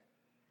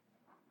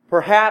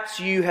Perhaps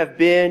you have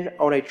been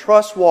on a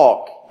trust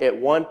walk at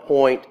one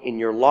point in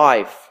your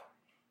life.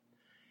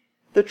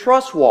 The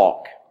trust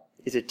walk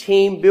is a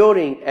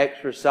team-building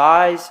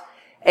exercise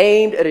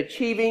aimed at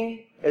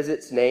achieving, as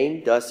its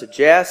name does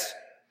suggest,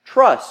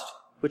 trust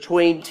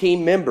between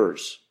team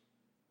members.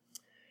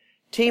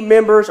 Team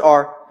members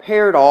are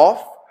paired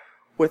off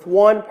with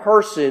one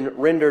person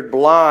rendered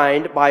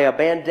blind by a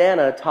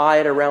bandana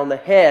tied around the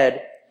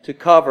head to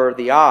cover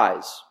the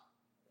eyes.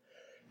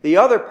 The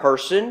other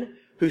person,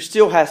 who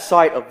still has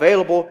sight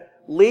available,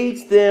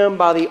 leads them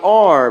by the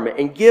arm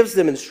and gives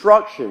them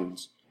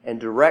instructions and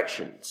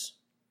directions.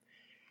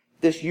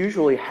 This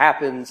usually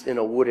happens in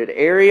a wooded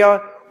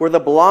area where the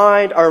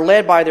blind are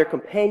led by their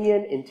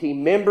companion and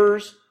team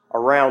members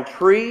around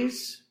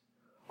trees,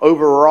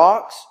 over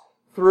rocks,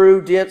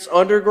 through dense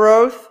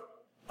undergrowth,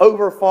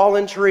 over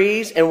fallen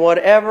trees, and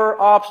whatever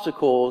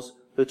obstacles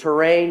the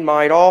terrain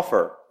might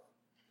offer.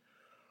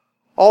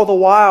 All the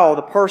while,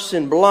 the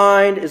person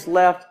blind is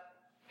left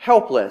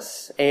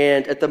helpless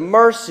and at the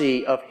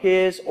mercy of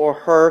his or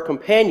her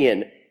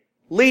companion,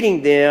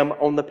 leading them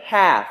on the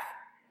path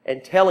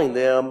and telling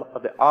them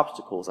of the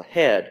obstacles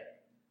ahead.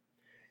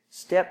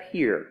 Step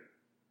here.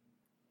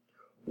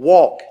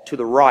 Walk to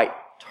the right.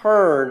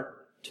 Turn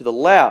to the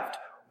left.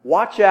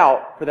 Watch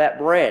out for that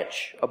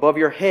branch above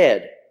your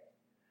head.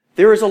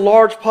 There is a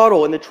large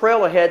puddle in the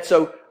trail ahead,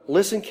 so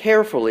listen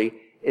carefully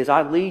as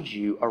I lead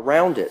you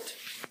around it.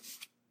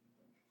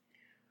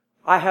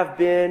 I have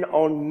been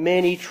on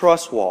many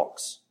trust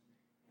walks,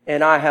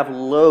 and I have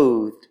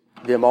loathed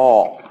them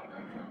all.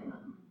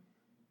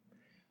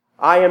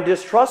 I am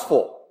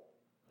distrustful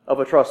of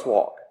a trust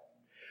walk.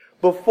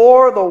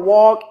 Before the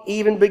walk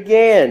even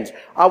begins,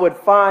 I would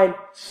find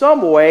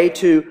some way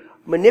to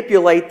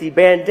manipulate the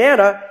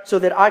bandana so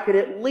that I could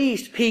at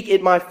least peek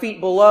at my feet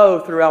below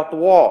throughout the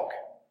walk.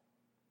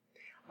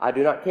 I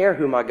do not care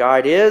who my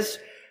guide is.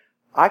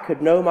 I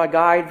could know my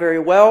guide very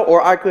well,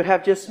 or I could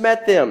have just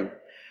met them.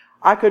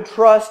 I could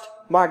trust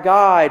my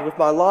guide with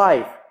my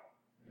life,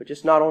 but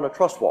just not on a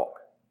trust walk.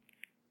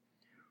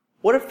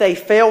 What if they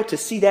fail to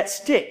see that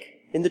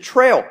stick in the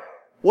trail?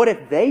 What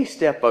if they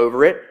step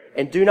over it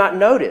and do not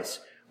notice,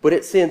 but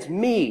it sends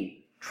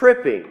me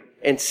tripping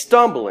and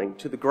stumbling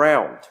to the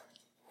ground?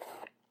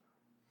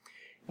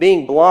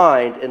 Being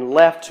blind and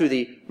left to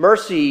the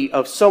mercy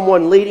of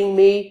someone leading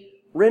me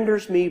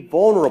renders me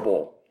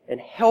vulnerable and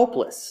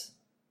helpless.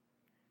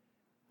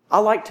 I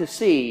like to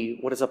see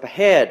what is up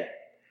ahead.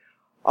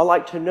 I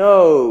like to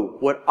know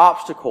what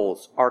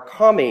obstacles are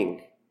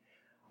coming.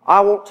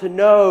 I want to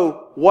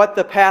know what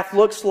the path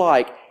looks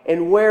like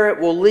and where it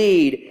will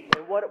lead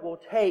and what it will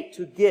take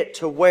to get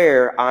to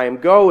where I am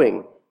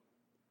going.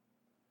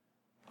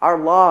 Our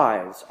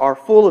lives are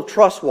full of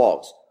trust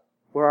walks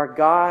where our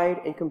guide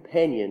and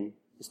companion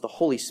is the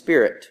Holy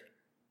Spirit.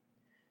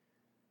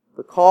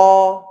 The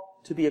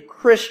call to be a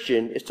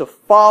Christian is to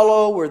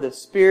follow where the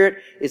Spirit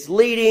is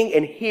leading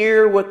and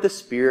hear what the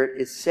Spirit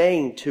is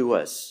saying to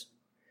us.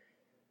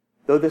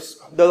 Though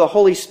the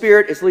Holy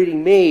Spirit is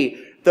leading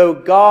me, though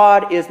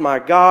God is my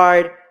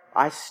guide,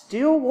 I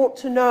still want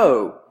to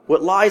know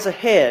what lies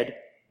ahead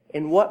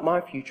and what my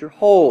future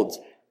holds.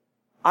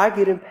 I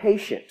get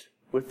impatient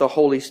with the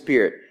Holy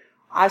Spirit.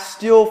 I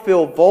still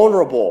feel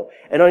vulnerable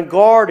and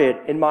unguarded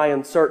in my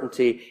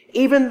uncertainty,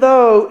 even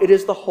though it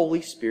is the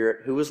Holy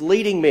Spirit who is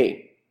leading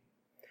me.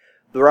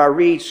 Though I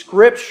read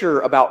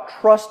Scripture about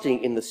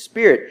trusting in the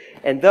Spirit,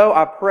 and though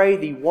I pray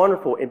the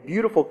wonderful and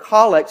beautiful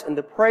collects in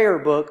the prayer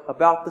book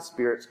about the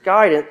Spirit's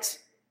guidance,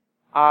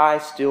 I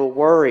still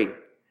worry.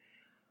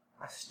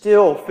 I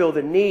still feel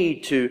the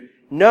need to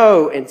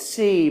know and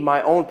see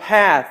my own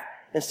path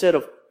instead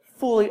of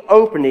fully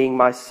opening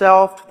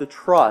myself to the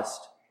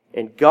trust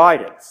and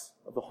guidance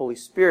of the Holy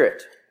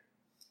Spirit.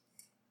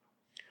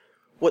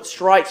 What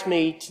strikes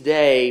me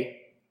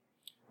today,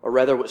 or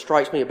rather what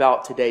strikes me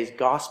about today's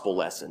gospel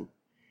lesson,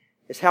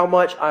 is how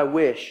much I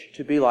wish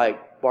to be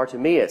like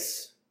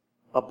Bartimaeus,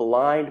 a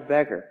blind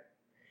beggar.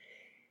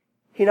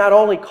 He not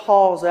only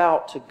calls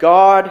out to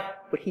God,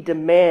 but he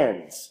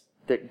demands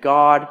that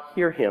God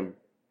hear him.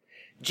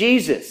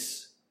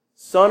 Jesus,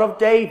 Son of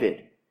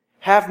David,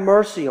 have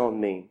mercy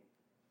on me.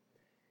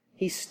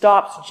 He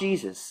stops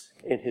Jesus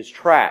in his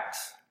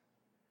tracks.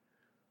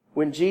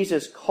 When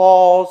Jesus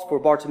calls for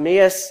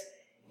Bartimaeus,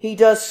 he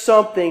does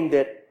something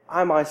that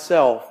I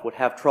myself would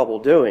have trouble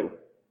doing.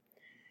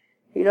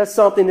 He does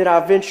something that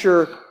I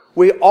venture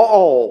we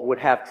all would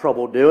have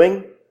trouble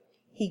doing.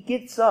 He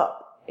gets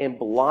up and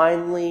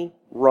blindly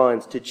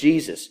runs to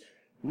Jesus.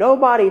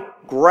 Nobody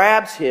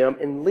grabs him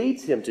and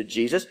leads him to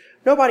Jesus.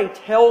 Nobody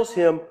tells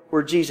him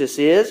where Jesus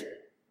is.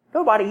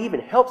 Nobody even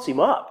helps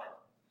him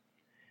up.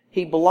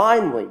 He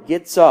blindly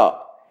gets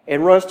up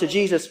and runs to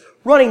Jesus,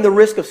 running the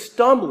risk of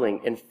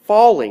stumbling and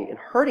falling and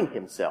hurting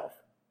himself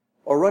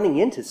or running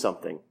into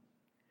something.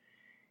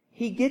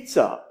 He gets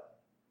up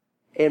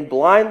and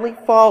blindly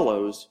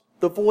follows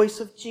the voice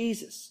of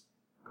Jesus,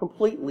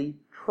 completely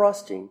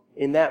trusting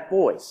in that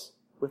voice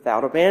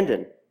without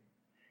abandon.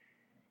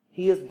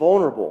 He is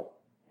vulnerable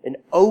and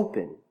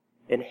open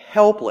and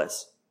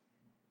helpless,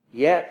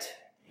 yet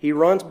he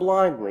runs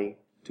blindly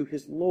to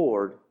his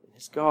Lord and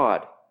his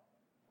God.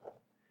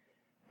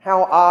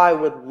 How I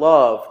would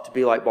love to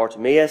be like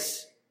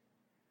Bartimaeus.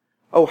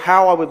 Oh,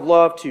 how I would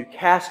love to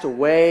cast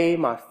away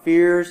my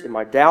fears and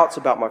my doubts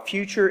about my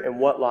future and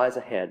what lies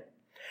ahead.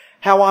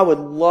 How I would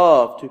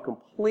love to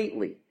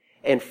completely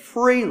and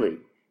freely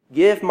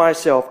give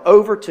myself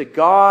over to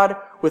God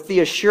with the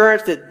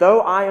assurance that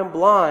though I am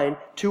blind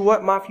to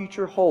what my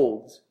future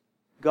holds,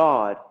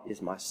 God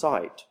is my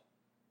sight.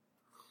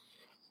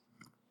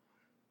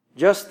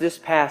 Just this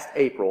past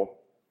April,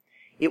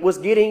 it was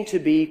getting to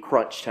be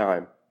crunch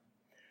time.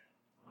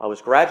 I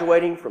was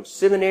graduating from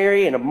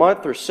seminary in a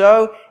month or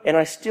so, and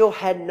I still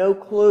had no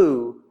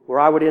clue where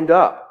I would end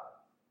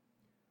up.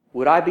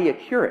 Would I be a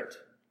curate?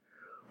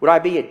 Would I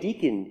be a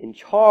deacon in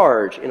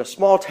charge in a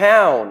small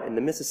town in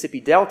the Mississippi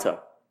Delta?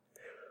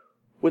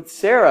 Would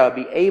Sarah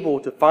be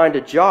able to find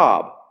a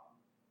job?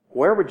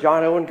 Where would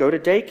John Owen go to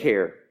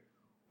daycare?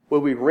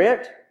 Would we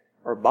rent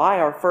or buy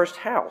our first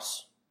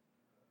house?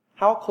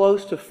 How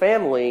close to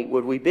family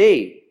would we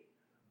be?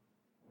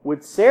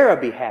 Would Sarah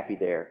be happy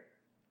there?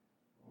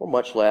 Or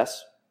much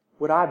less,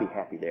 would I be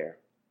happy there?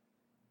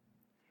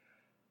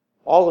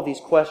 All of these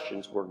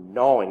questions were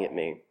gnawing at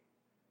me.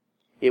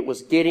 It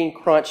was getting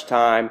crunch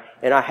time,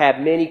 and I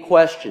had many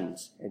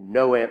questions and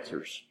no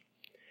answers.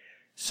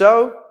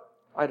 So,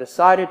 I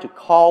decided to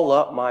call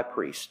up my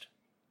priest.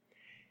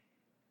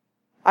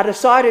 I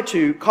decided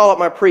to call up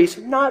my priest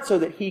not so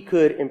that he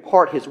could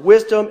impart his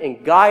wisdom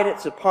and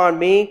guidance upon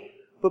me,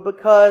 but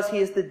because he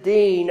is the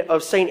dean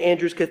of St.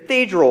 Andrew's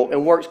Cathedral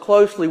and works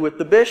closely with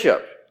the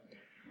bishop.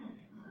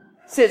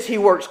 Since he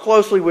works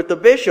closely with the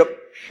bishop,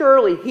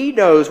 surely he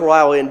knows where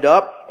I'll end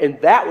up,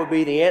 and that would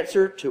be the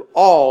answer to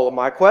all of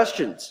my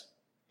questions.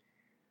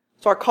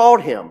 So I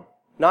called him,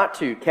 not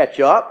to catch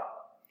up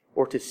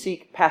or to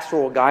seek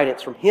pastoral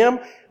guidance from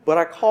him, but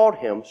I called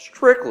him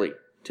strictly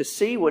to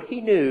see what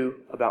he knew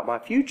about my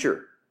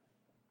future.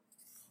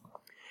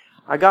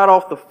 I got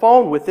off the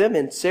phone with him,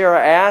 and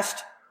Sarah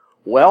asked,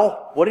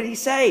 "Well, what did he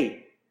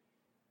say?"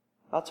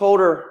 I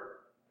told her,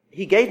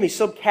 he gave me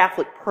some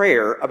Catholic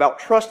prayer about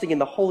trusting in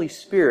the Holy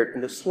Spirit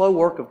and the slow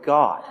work of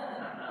God.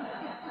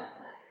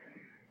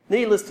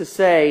 Needless to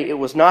say, it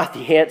was not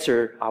the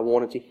answer I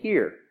wanted to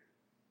hear.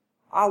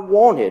 I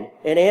wanted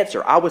an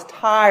answer. I was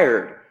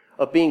tired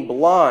of being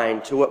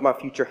blind to what my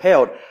future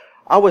held.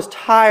 I was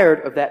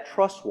tired of that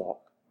trust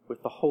walk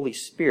with the Holy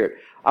Spirit.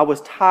 I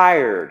was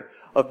tired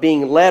of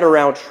being led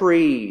around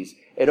trees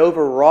and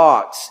over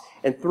rocks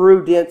and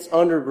through dense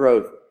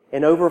undergrowth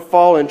and over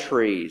fallen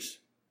trees.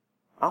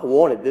 I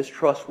wanted this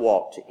trust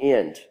walk to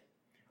end.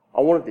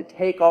 I wanted to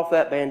take off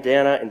that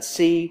bandana and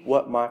see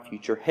what my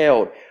future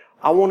held.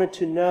 I wanted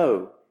to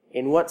know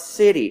in what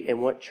city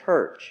and what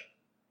church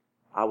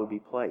I would be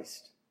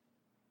placed.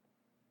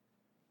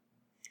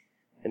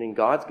 And in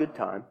God's good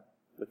time,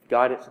 with the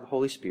guidance of the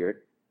Holy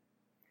Spirit,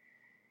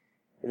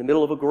 in the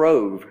middle of a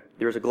grove,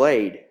 there's a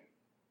glade.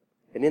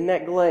 And in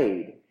that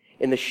glade,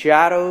 in the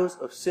shadows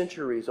of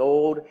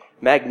centuries-old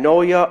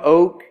magnolia,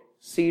 oak,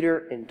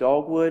 cedar, and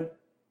dogwood,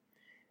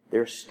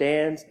 there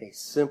stands a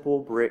simple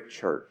brick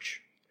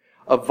church,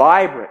 a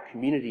vibrant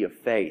community of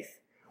faith,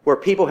 where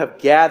people have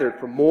gathered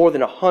for more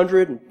than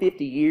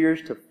 150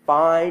 years to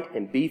find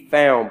and be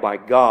found by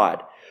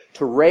God,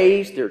 to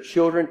raise their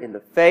children in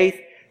the faith,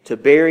 to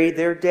bury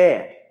their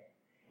dead,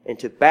 and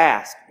to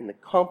bask in the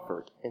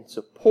comfort and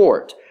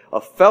support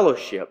of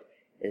fellowship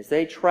as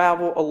they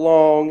travel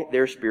along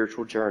their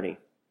spiritual journey.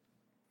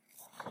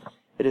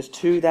 It is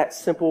to that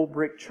simple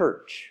brick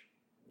church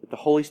that the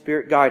Holy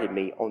Spirit guided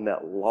me on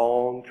that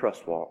long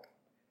trust walk,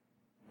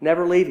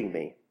 never leaving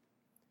me,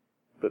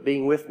 but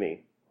being with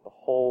me the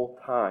whole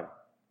time.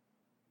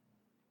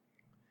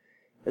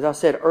 As I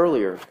said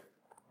earlier,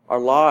 our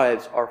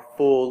lives are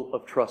full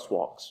of trust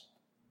walks.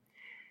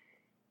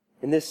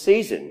 In this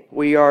season,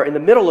 we are in the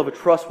middle of a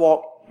trust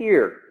walk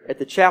here at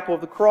the Chapel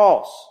of the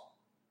Cross.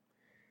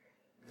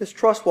 This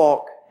trust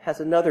walk has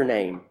another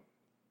name,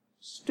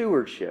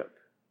 stewardship.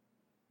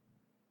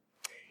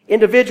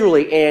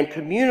 Individually and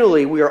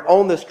communally, we are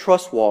on this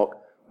trust walk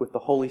with the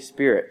Holy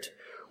Spirit.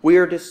 We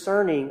are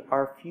discerning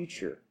our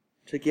future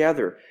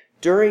together.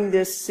 During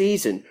this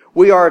season,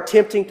 we are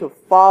attempting to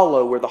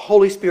follow where the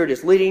Holy Spirit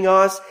is leading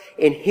us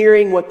and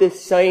hearing what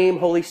this same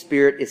Holy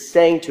Spirit is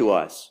saying to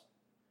us.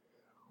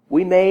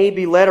 We may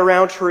be led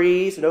around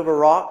trees and over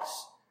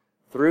rocks,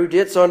 through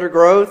dense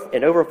undergrowth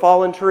and over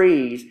fallen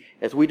trees,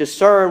 as we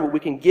discern what we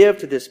can give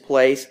to this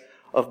place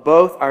of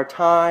both our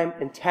time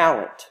and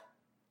talent.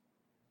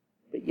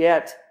 But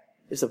yet,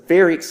 it's a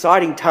very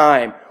exciting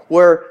time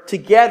where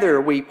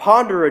together we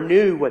ponder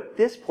anew what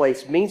this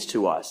place means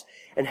to us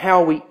and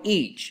how we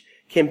each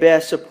can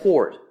best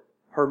support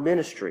her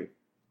ministry.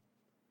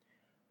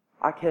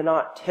 I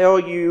cannot tell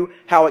you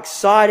how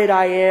excited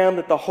I am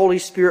that the Holy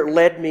Spirit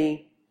led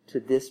me to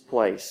this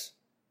place.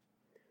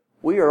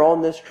 We are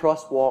on this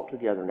trust walk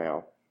together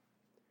now.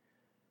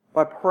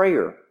 My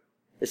prayer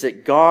is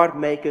that God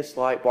make us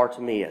like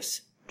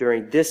Bartimaeus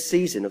during this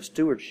season of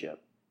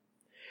stewardship.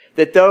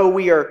 That though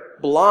we are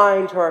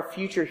blind to our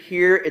future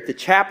here at the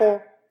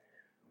chapel,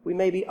 we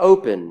may be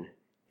open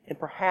and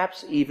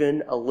perhaps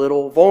even a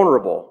little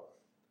vulnerable,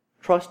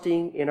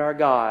 trusting in our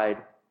guide,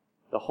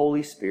 the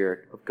Holy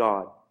Spirit of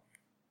God.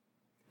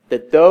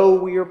 That though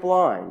we are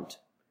blind,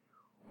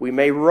 we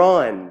may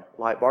run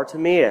like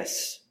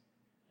Bartimaeus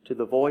to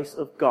the voice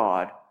of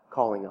God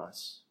calling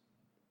us.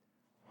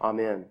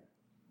 Amen.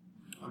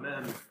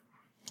 Amen.